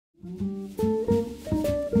Hello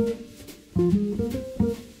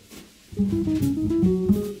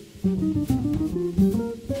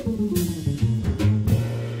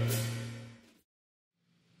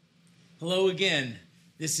again.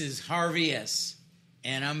 This is Harvie S.,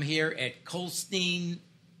 and I'm here at Kolstein,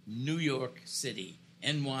 New York City,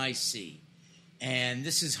 NYC. And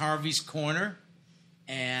this is Harvie's Corner,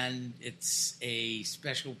 and it's a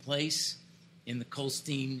special place in the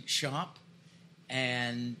Kolstein shop.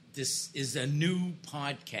 And this is a new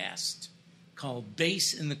podcast called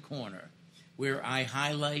Bass in the Corner, where I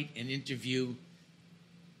highlight and interview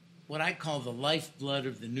what I call the lifeblood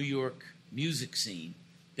of the New York music scene.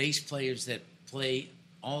 Bass players that play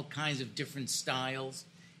all kinds of different styles,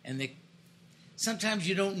 and sometimes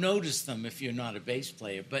you don't notice them if you're not a bass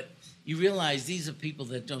player, but you realize these are people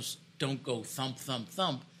that don't go thump, thump,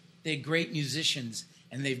 thump. They're great musicians,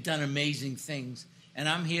 and they've done amazing things, and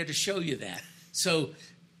I'm here to show you that. So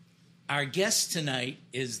our guest tonight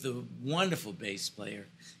is the wonderful bass player,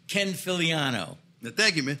 Ken Filiano.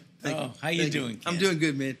 Thank you, man. How you doing, Ken? I'm doing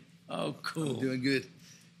good, man. Oh, cool. I'm doing good.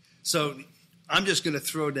 So I'm just going to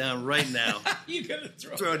throw down right now. You're going to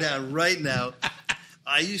throw down right now.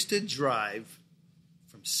 I used to drive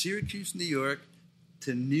from Syracuse, New York,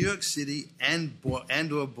 to New York City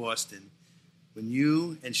and/or Boston when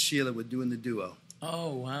you and Sheila were doing the duo.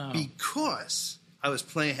 Oh, wow. Because I was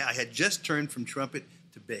playing. I had just turned from trumpet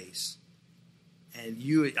to bass, and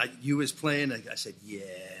you was playing. I said, "Yeah,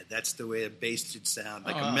 that's the way a bass should sound,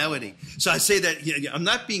 like a melody." So I say that. I'm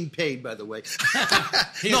not being paid, by the way.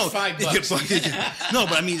 No, $5. No,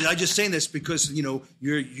 but I mean, I'm just saying this because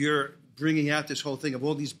you're bringing out this whole thing of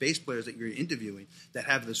all these bass players that you're interviewing that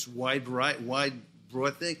have this wide,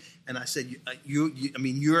 broad thing, and I said, you're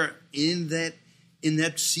in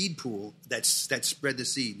that seed pool that spread the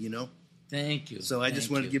seed, Thank you. So I just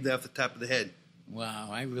wanted to give that off the top of the head. Wow,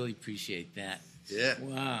 I really appreciate that. Yeah.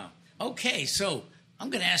 Wow. Okay, so I'm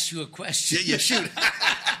going to ask you a question. Yeah, shoot.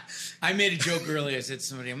 I made a joke earlier. I said to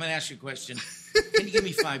somebody, I'm going to ask you a question. Can you give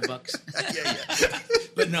me $5? Yeah.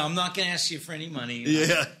 But no, I'm not going to ask you for any money.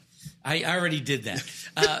 Yeah. I already did that.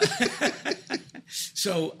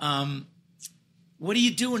 So what are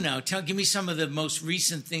you doing now? Give me some of the most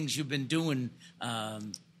recent things you've been doing,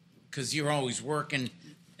 because you're always working,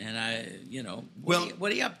 and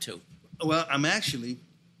what are you up to? Well, I'm actually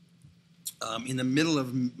in the middle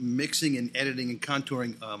of mixing and editing and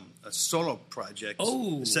contouring a solo project.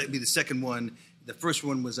 Oh. It'll be the second one. The first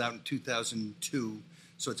one was out in 2002,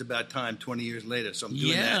 so it's about time, 20 years later. So I'm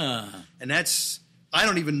doing that. And that's, I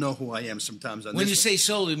don't even know who I am sometimes on When this you say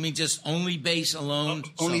solo, you mean just only bass alone?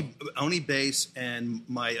 Only bass and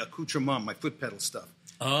my accoutrement, my foot pedal stuff.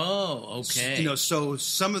 Oh, okay. So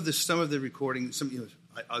some of the recording,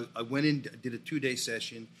 I went in, did a 2-day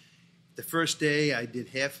session. The first day, I did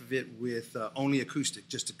half of it with only acoustic,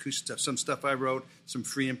 just acoustic stuff. Some stuff I wrote, some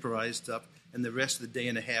free improvised stuff, and the rest of the day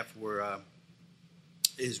and a half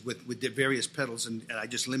is with the various pedals, and I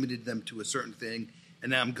just limited them to a certain thing.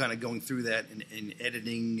 And now I'm kind of going through that and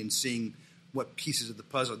editing and seeing what pieces of the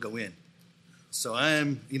puzzle go in. So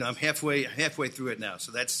I'm halfway through it now.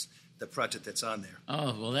 So that's the project that's on there.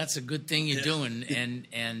 Oh, well, that's a good thing you're doing,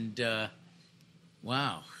 and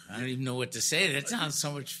wow. I don't even know what to say. That sounds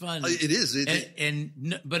so much fun. It is.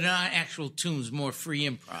 But not actual tunes, more free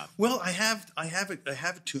improv. Well, I have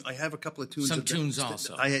a couple of tunes. Some tunes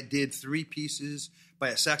also. I did 3 pieces by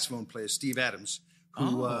a saxophone player, Steve Adams,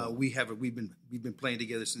 who we've been playing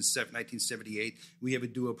together since 1978. We have a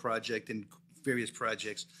duo project and various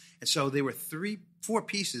projects, and so there were 4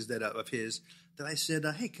 pieces of his that I said,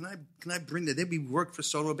 hey, can I bring that? They'd be work for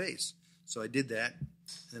solo bass. So I did that,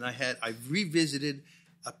 and I revisited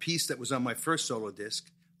a piece that was on my first solo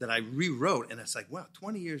disc that I rewrote, and it's like, wow,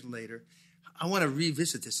 20 years later, I want to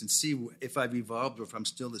revisit this and see if I've evolved or if I'm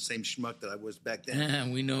still the same schmuck that I was back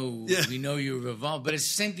then. We know you've evolved, but it's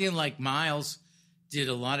the same thing like Miles did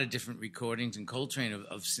a lot of different recordings and Coltrane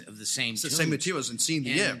of the same tunes. The same materials and seemed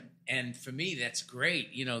And for me, that's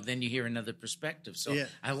great. Then you hear another perspective. So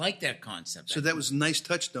I like that concept. So that was a nice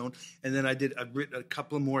touchstone. And then I've written a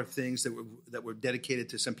couple of more things that were dedicated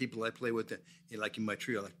to some people I play with, like in my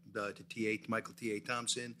trio, like to Michael T.A.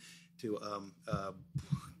 Thompson, to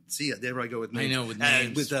there I go with names. I know, with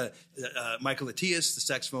names. With Michael Atias, the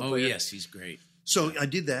saxophone player. Oh, yes, he's great. So I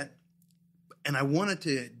did that, and I wanted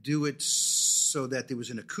to do it so that there was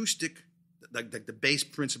an acoustic, like the bass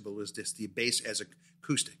principle is the bass as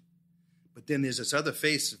acoustic. But then there's this other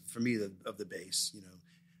face for me of the bass,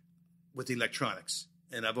 with the electronics.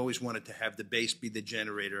 And I've always wanted to have the bass be the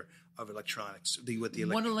generator of electronics.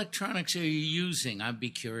 What electronics are you using? I'd be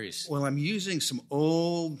curious. Well, I'm using some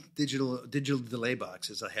old digital delay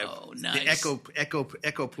boxes. I have nice. the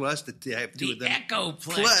Echo Plus. That I have two of them. Echo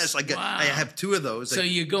Plus. I have two of those. So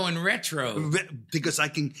you're going retro because I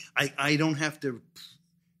don't have to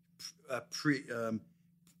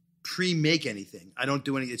pre-make anything. I don't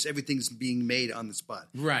do any. Everything's being made on the spot.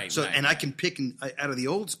 Right. So right. and I can pick out of the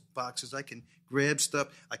old boxes. I can grab stuff.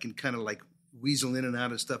 I can kind of like weasel in and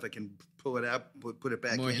out of stuff. I can pull it out, put it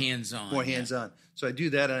back More in. hands-on. More hands-on. So I do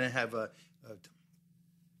that, and I have a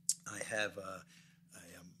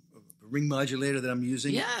ring modulator that I'm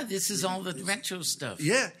using. Yeah, this is all the retro stuff.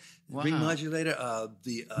 Yeah. Wow. Ring modulator,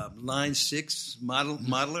 the Line 6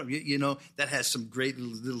 modeler, you know, that has some great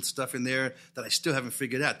little stuff in there that I still haven't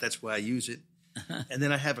figured out. That's why I use it. And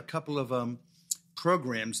then I have a couple of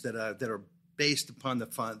programs that are based upon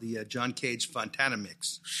the John Cage Fontana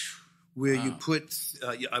mix, where you put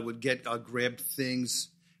I'll grab things,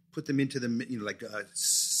 put them into the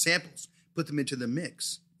samples, put them into the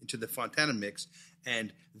mix, into the Fontana mix,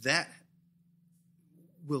 and that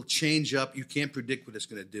will change up. You can't predict what it's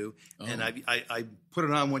going to do. Oh. And I put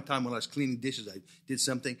it on one time when I was cleaning dishes. I did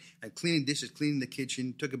something. I'm cleaning dishes, cleaning the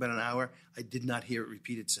kitchen. Took about an hour. I did not hear it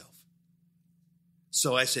repeat itself.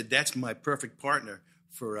 So I said, that's my perfect partner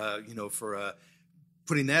for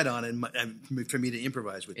putting that on and for me to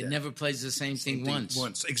improvise with. It never plays the same thing once.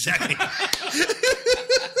 Once, exactly.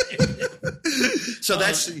 So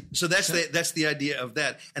that's the idea of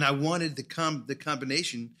that. And I wanted the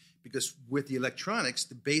combination. Because with the electronics,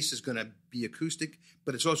 the bass is going to be acoustic,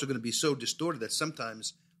 but it's also going to be so distorted that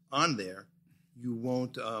sometimes on there you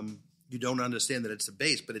don't understand that it's the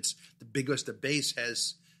bass. But it's because the bass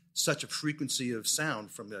has such a frequency of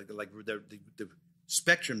sound from the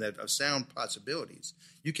spectrum of sound possibilities.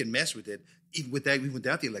 You can mess with it even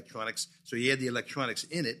without the electronics. So you add the electronics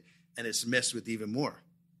in it, and it's messed with even more.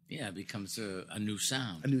 Yeah, it becomes a new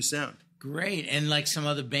sound. A new sound. Great. And like some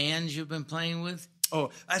other bands you've been playing with? Oh,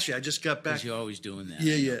 actually, I just got back. Because you're always doing that.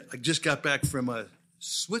 Yeah. I just got back from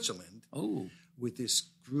Switzerland. Oh. With this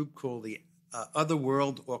group called the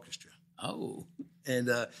Otherworld Orchestra. Oh. And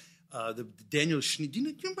the Daniel Schneider.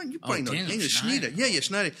 You probably know Daniel Schneider. Yeah,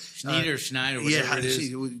 Schneider. Schneider, whatever it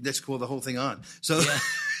is. Let's call the whole thing on. So, yeah.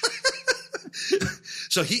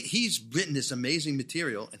 So he's written this amazing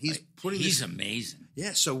material, and he's amazing.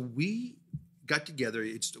 Yeah, so we got together.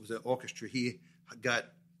 It was an orchestra. He got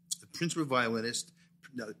the principal violinist,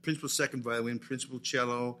 principal second violin, principal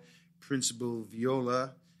cello, principal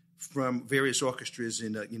viola from various orchestras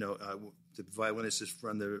in, the violinist is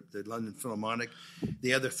from the London Philharmonic.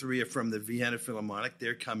 The other three are from the Vienna Philharmonic.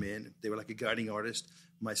 They come in. They were like a guiding artist.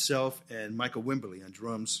 Myself and Michael Wimberly on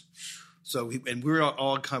drums. So we were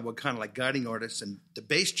all kind of like guiding artists. And the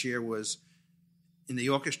bass chair was in the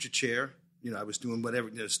orchestra chair. I was doing whatever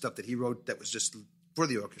stuff that he wrote that was just for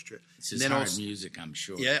the orchestra. This is hard music, I'm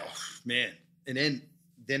sure. Yeah, man. And then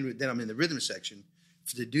I'm in the rhythm section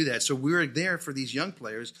to do that. So we were there for these young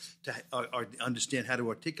players to understand how to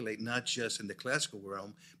articulate, not just in the classical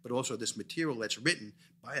realm, but also this material that's written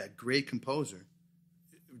by a great composer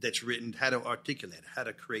that's written how to articulate, how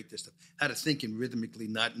to create this stuff, how to think in rhythmically,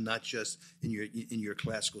 not just in your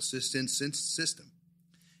classical system.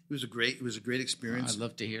 It was a great experience. Oh, I'd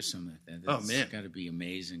love to hear some of that. That's man, got to be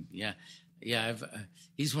amazing. Yeah.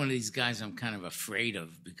 He's one of these guys I'm kind of afraid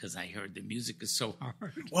of because I heard the music is so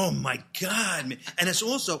hard. Oh my God, man! And it's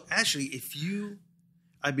also actually the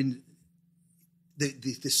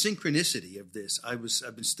synchronicity of this. I've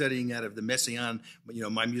been studying out of the Messiaen,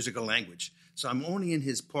 my musical language. So I'm only in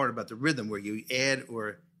his part about the rhythm where you add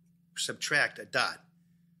or subtract a dot,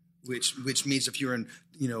 which means if you're in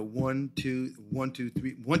 1 2 1 2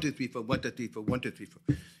 3 1 2 3 4 1 2 3 4 1 2 3 4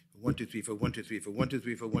 1 2 3 4 1 2 3 4 1 2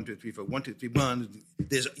 3 4 1 2 3 4 1 2 3 1.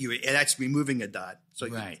 That's removing a dot. So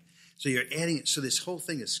right. So you're adding it. So this whole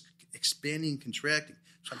thing is expanding, contracting.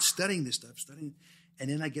 So I'm studying this stuff, and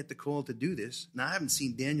then I get the call to do this. Now I haven't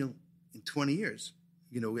seen Daniel in 20 years.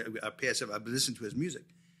 I've listened to his music,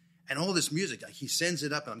 and all this music he sends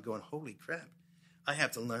it up, and I'm going, holy crap! I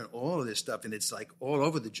have to learn all of this stuff, and it's like all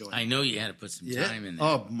over the joint. I know you had to put some time in there.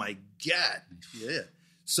 Oh my God! Yeah.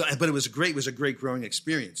 So, but it was a great growing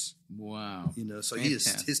experience. Wow. So his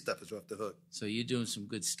stuff is off the hook. So you're doing some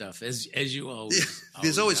good stuff, as you always.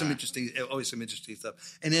 There's always some interesting stuff.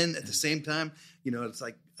 And then at the same time, it's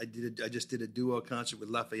like I just did a duo concert with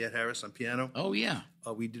Lafayette Harris on piano. Oh yeah.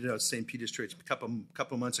 We did it at St. Peter's Church a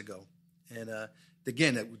couple months ago, and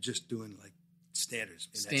again, that was just doing like standards.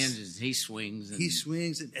 Standards. He swings. But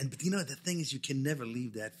the thing is, you can never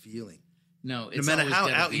leave that feeling. No, No it's matter always how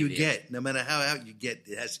gotta out be you there. get, no matter how out you get,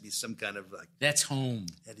 it has to be some kind of like, That's home.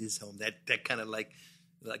 that is home. That kind of like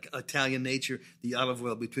Italian nature, the olive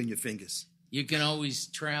oil between your fingers. You can always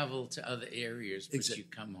travel to other areas, but Exactly. you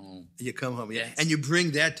come home. You come home, yeah. Yes. And you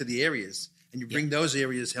bring that to the areas, and you bring those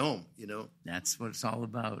areas home, you know. That's what it's all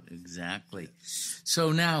about. Exactly.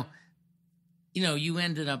 So now, you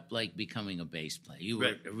ended up like becoming a bass player. You were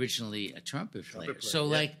Right. originally a trumpet player. Trumpet player, So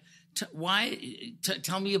yeah. like,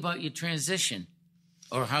 tell me about your transition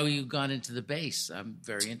or how you got into the bass. I'm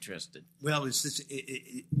very interested. Well,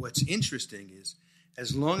 what's interesting is,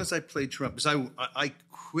 as long as I played trumpet, because I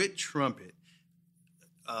quit trumpet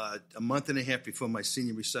a month and a half before my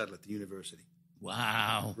senior recital at the university,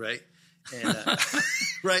 Wow. right? And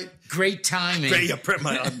right, Great timing. great, I'm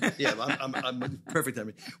perfect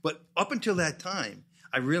timing. But up until that time,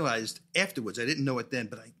 I realized afterwards, I didn't know it then,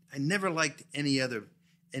 but I never liked any other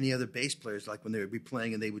bass players, like when they would be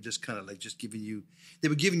playing and they would just kind of like just giving you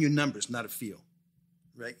numbers, not a feel.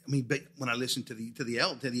 Right. I mean, but when I listened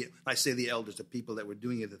I say the elders, the people that were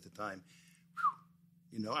doing it at the time,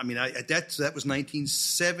 I mean, that was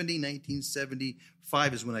 1970,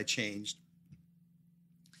 1975 is when I changed.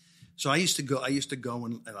 So I used to go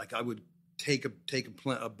and like I would take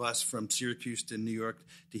a bus from Syracuse to New York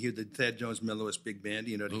to hear the Thad Jones Melloist Big Band,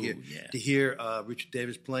 to hear Richard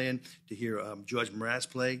Davis playing, to hear George Mraz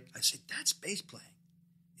play. I said, that's bass playing.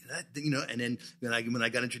 And then when I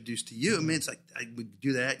got introduced to you, I mean, it's like I would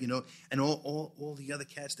do that, and all the other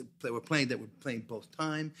cats that were playing both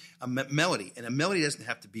time, a melody, and a melody doesn't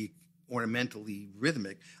have to be ornamentally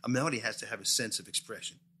rhythmic. A melody has to have a sense of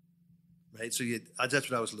expression, right? So that's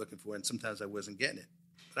what I was looking for, and sometimes I wasn't getting it,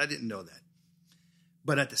 but I didn't know that.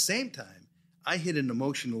 But at the same time, I hit an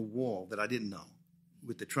emotional wall that I didn't know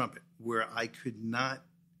with the trumpet, where I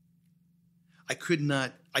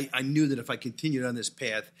knew that if I continued on this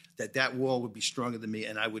path, that wall would be stronger than me,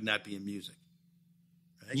 and I would not be in music.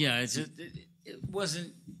 Right? Yeah, it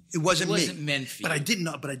wasn't. It wasn't meant for you. But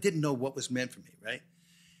I didn't know what was meant for me. Right.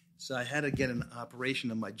 So I had to get an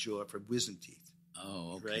operation on my jaw for wisdom teeth.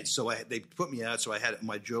 Oh, okay. Right. So they put me out. So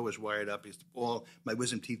my jaw was wired up. All my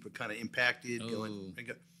wisdom teeth were kind of impacted.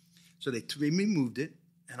 So they removed it,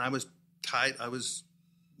 and I was tied. I was,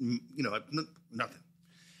 nothing.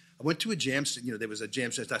 I went to a jam. There was a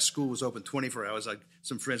jam session. That school was open 24 hours. Like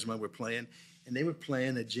some friends of mine were playing, and they were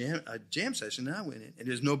playing a jam session. And I went in, and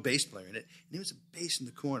there was no bass player in it. And there was a bass in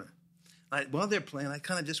the corner. While they're playing, I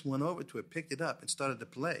kind of just went over to it, picked it up, and started to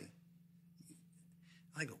play.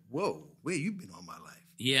 I go, whoa, where you been all my life?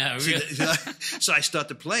 Yeah, really. So I start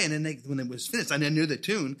to play, and then when it was finished, I knew the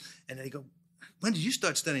tune, and they go, when did you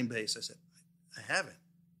start studying bass? I said, I haven't.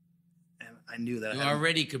 I knew that. You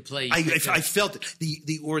already could play. I felt it.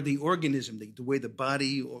 The organism, the way the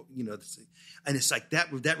body, and it's like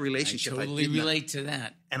that relationship. I totally relate to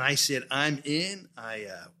that. And I said, I'm in. I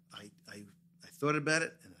thought about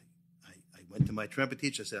it, and I went to my trumpet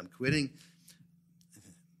teacher. I said, I'm quitting.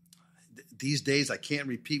 These days, I can't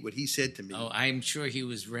repeat what he said to me. Oh, I'm sure he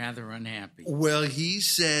was rather unhappy. Well, he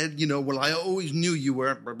said, I always knew you were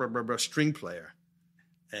a string player,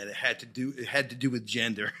 and it had to do with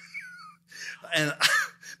gender. And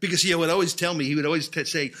because he would always tell me, he would always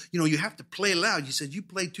say, you have to play loud. He said, you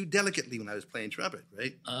played too delicately when I was playing trumpet,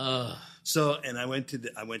 right? So, and I went to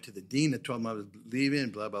the dean and told him I was leaving,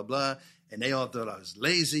 blah, blah, blah. And they all thought I was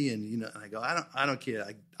lazy. And, and I go, I don't care.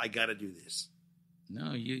 I got to do this.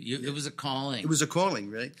 No, it was a calling. It was a calling,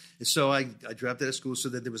 right? And so I dropped out of school so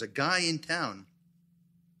that there was a guy in town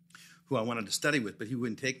who I wanted to study with, but he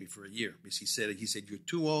wouldn't take me for a year because he said, you're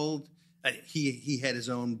too old. He had his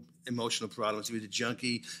own emotional problems. He was a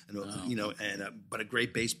junkie, but a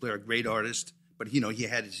great bass player, a great artist. But he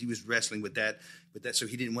was wrestling with that, so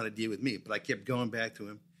he didn't want to deal with me. But I kept going back to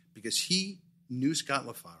him because he knew Scott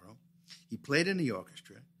LaFaro. He played in the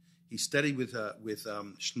orchestra. He studied with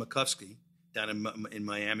Shmakovsky down in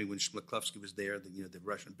Miami when Shmakovsky was there, the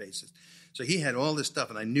Russian bassist. So he had all this stuff,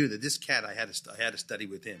 and I knew that this cat I had to study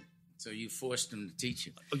with him. So you forced him to teach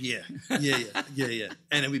you. Oh, yeah.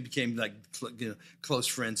 And then we became like close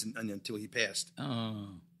friends until he passed. Oh,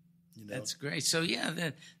 that's great. So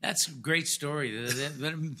that's a great story.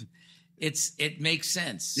 It makes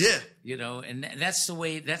sense. Yeah. And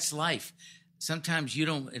that's life. Sometimes you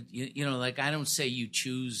don't, like I don't say you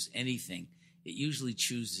choose anything. It usually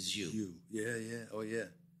chooses you. Yeah. Oh, yeah.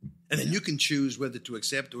 And then you can choose whether to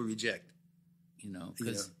accept or reject.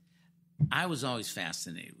 Because I was always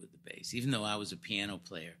fascinated with the bass, even though I was a piano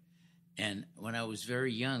player. And when I was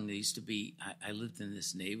very young, there used to be, I lived in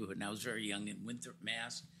this neighborhood, and I was very young in Winthrop,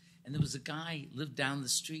 Mass. And there was a guy lived down the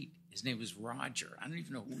street. His name was Roger. I don't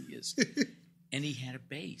even know who he is. And he had a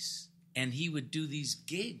bass. and he would do these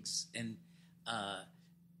gigs, and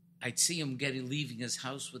I'd see him leaving his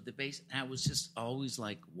house with the bass, and I was just always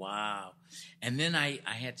like, wow. And then I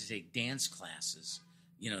had to take dance classes.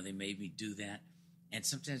 They made me do that, and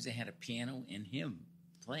sometimes they had a piano and him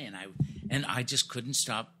playing. I just couldn't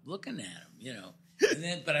stop looking at him,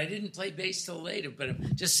 but I didn't play bass till later. But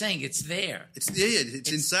I'm just saying, it's there. It's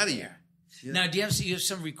inside of you. Yeah. Now, do you have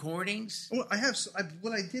some recordings? Well, I have.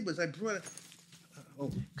 What I did was I brought.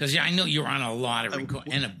 Because I know you're on a lot of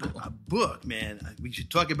recordings and a book. A book, man. We should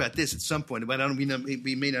talk about this at some point, but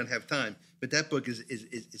we may not have time. But that book is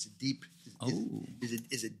a deep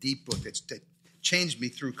is a deep book that changed me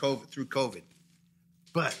through COVID.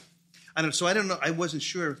 But I don't know. I wasn't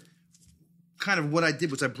sure. Kind of what I did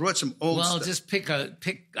was I brought some old stuff. Well, just pick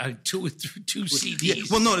two CDs. Yeah.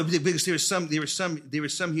 Well, no, because there were some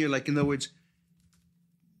here. Like, in other words,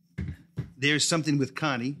 there's something with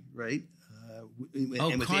Connie, right? And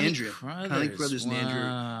with Connie Andrea, Connie Crothers, wow. and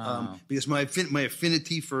Andrea, because my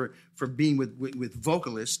affinity for being with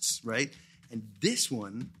vocalists, right? And this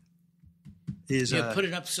one is put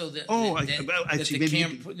it up so that the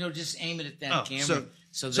camera. Just aim it at that camera.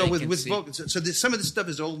 So with vocals, so some of this stuff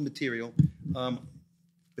is old material, but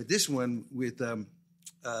this one with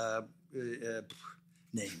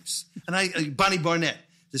names and Bonnie Barnett.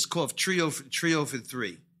 This is called Trio for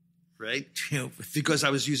Three. Right, because I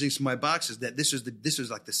was using some of my boxes. That this was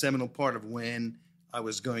like the seminal part of when I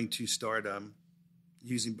was going to start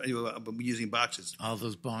using boxes. All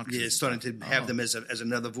those boxes. Yeah, starting to have them as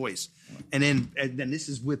another voice. And then this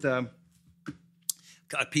is with a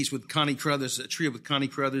piece with Connie Crothers, a trio with Connie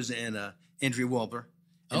Crothers and Andrea Walber.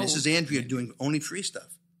 And this is Andrea doing only free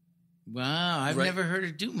stuff. Wow, I've never heard her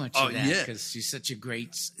do much of that because she's such a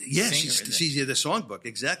great singer. She's the songbook,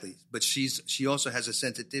 exactly. But she also has a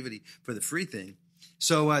sensitivity for the free thing.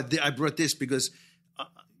 So I brought this because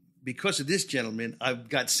of this gentleman, I've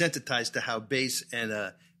got sensitized to how bass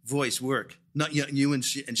and voice work. Not you and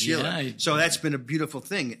Sheila. Yeah, so that's been a beautiful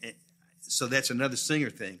thing. So that's another singer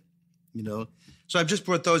thing, So I've just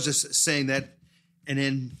brought those, just saying that, and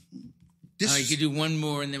then. You could do one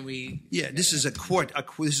more, and then we. Yeah, this is a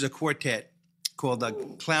quartet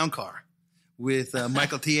called Clown Car with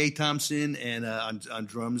Michael T.A. Thompson and on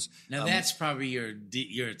drums. Now that's probably your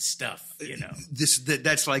stuff,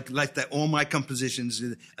 That's like that. All my compositions.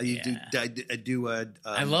 I do.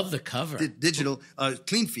 I love the cover. Digital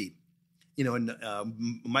Clean Feet, and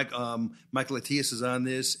Michael Atias is on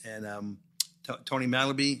this, and Tony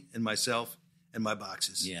Malaby and myself. And my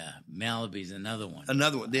boxes. Yeah, Malaby's another one.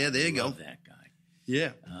 Yeah, there you go. Love that guy.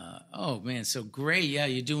 Yeah. Oh man, so great. Yeah,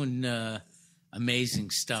 you're doing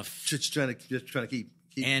amazing stuff. Just trying to keep.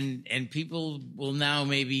 And people will now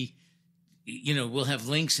maybe, we'll have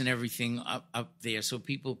links and everything up there, so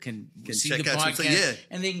people can see check the out podcast,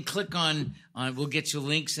 and they can click on. We'll get you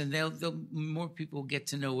links, and more people will get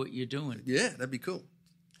to know what you're doing. Yeah, that'd be cool.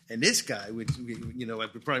 And this guy, which we're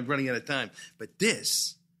probably running out of time, but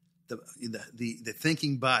this. The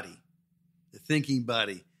thinking body,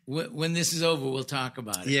 When this is over, we'll talk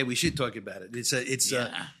about it. Yeah, we should talk about it.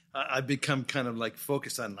 I've become kind of like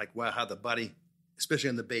focused on how the body, especially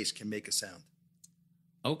on the bass, can make a sound.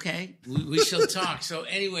 Okay, we shall talk. So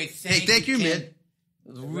anyway, thank you, man.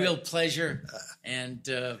 Real pleasure, and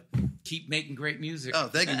keep making great music. Oh,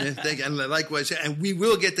 thank you, man. Thank you, and likewise. And we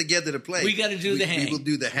will get together to play. We got to do the hang. We will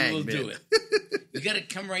do the hang. We will do it. You got to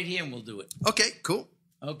come right here, and we'll do it. Okay, cool.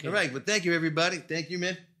 Okay. All right. Well, thank you, everybody. Thank you,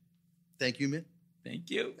 man. Thank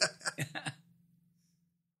you.